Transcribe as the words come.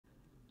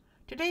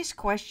Today's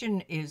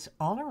question is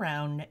all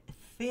around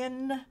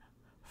thin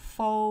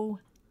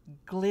faux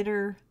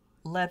glitter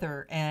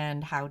leather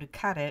and how to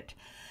cut it.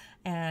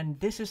 And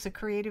this is the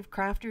Creative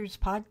Crafters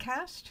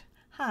podcast.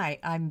 Hi,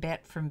 I'm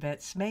Bette from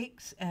Bette's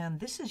Makes,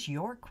 and this is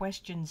your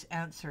questions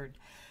answered.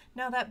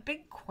 Now, that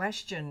big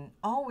question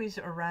always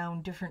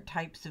around different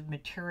types of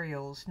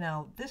materials.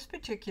 Now, this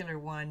particular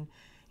one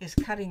is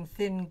cutting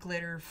thin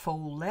glitter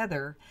faux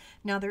leather.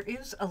 Now, there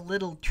is a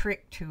little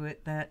trick to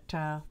it that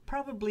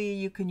probably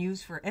you can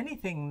use for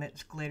anything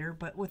that's glitter,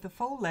 but with the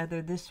faux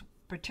leather, this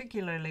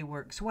particularly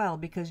works well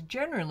because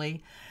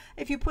generally,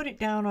 if you put it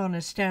down on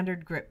a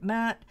standard grip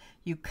mat,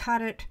 you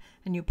cut it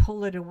and you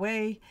pull it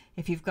away.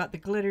 If you've got the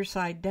glitter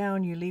side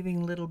down, you're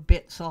leaving little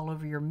bits all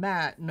over your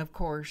mat, and of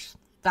course,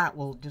 that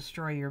will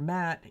destroy your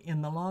mat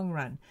in the long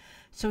run.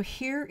 So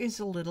here is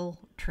a little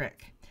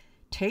trick.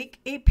 Take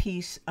a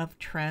piece of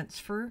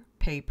transfer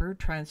paper,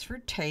 transfer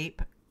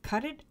tape,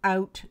 cut it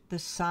out the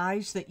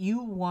size that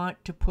you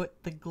want to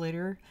put the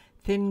glitter,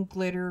 thin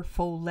glitter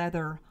faux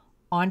leather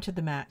onto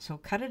the mat. So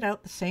cut it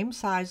out the same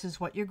size as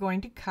what you're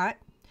going to cut.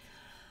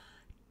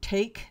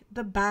 Take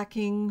the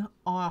backing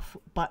off,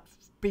 but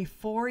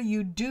before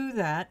you do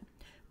that,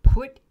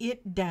 put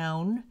it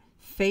down,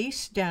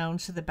 face down,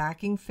 so the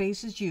backing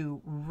faces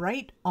you,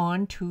 right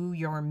onto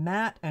your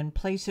mat and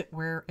place it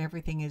where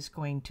everything is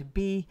going to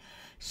be.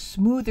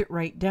 Smooth it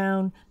right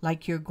down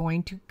like you're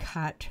going to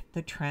cut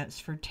the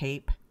transfer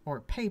tape or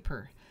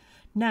paper.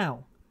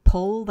 Now,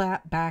 pull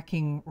that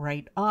backing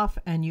right off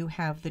and you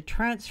have the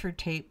transfer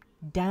tape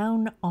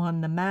down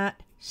on the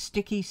mat,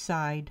 sticky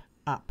side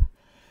up.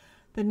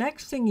 The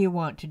next thing you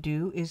want to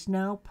do is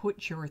now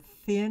put your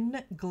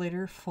thin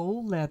glitter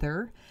faux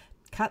leather,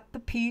 cut the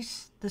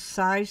piece the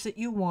size that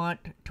you want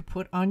to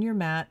put on your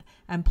mat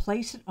and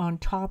place it on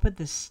top of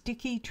the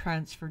sticky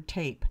transfer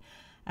tape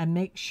and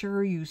make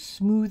sure you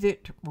smooth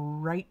it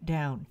right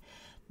down.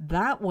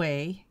 That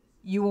way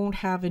you won't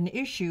have an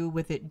issue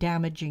with it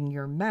damaging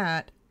your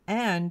mat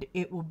and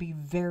it will be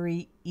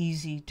very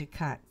easy to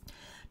cut.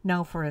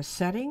 Now for a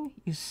setting,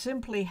 you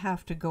simply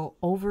have to go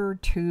over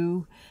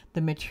to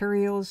the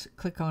materials,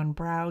 click on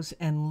browse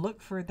and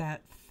look for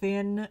that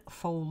thin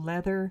faux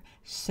leather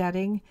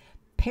setting.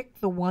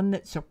 Pick the one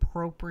that's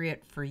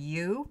appropriate for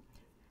you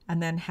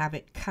and then have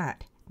it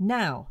cut.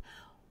 Now,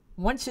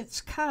 once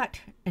it's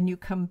cut and you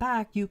come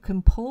back, you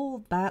can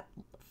pull that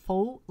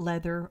faux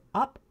leather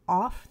up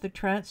off the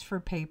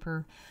transfer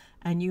paper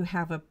and you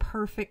have a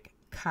perfect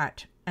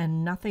cut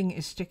and nothing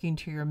is sticking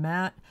to your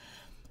mat.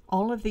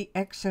 All of the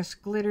excess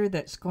glitter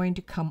that's going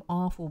to come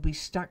off will be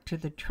stuck to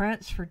the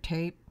transfer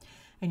tape,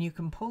 and you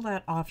can pull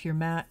that off your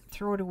mat,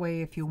 throw it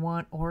away if you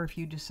want, or if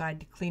you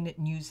decide to clean it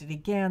and use it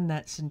again,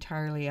 that's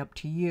entirely up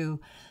to you.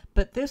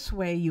 But this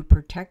way you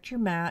protect your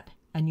mat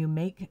and you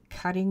make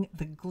cutting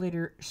the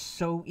glitter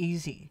so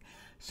easy.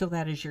 So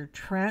that is your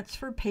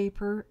transfer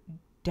paper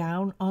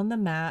down on the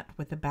mat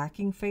with the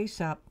backing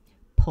face up,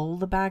 pull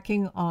the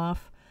backing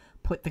off,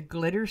 put the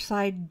glitter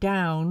side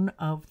down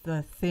of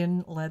the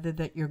thin leather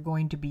that you're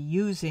going to be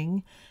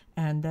using,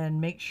 and then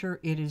make sure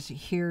it is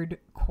adhered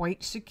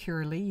quite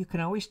securely. You can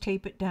always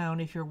tape it down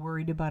if you're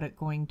worried about it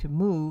going to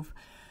move.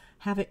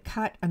 Have it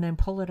cut and then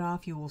pull it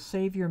off. You will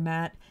save your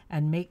mat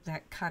and make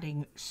that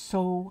cutting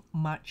so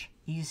much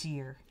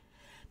easier.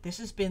 This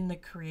has been the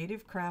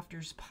Creative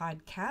Crafters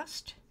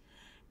podcast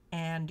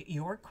and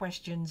your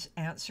questions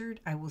answered.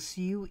 I will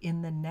see you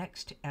in the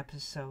next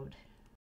episode.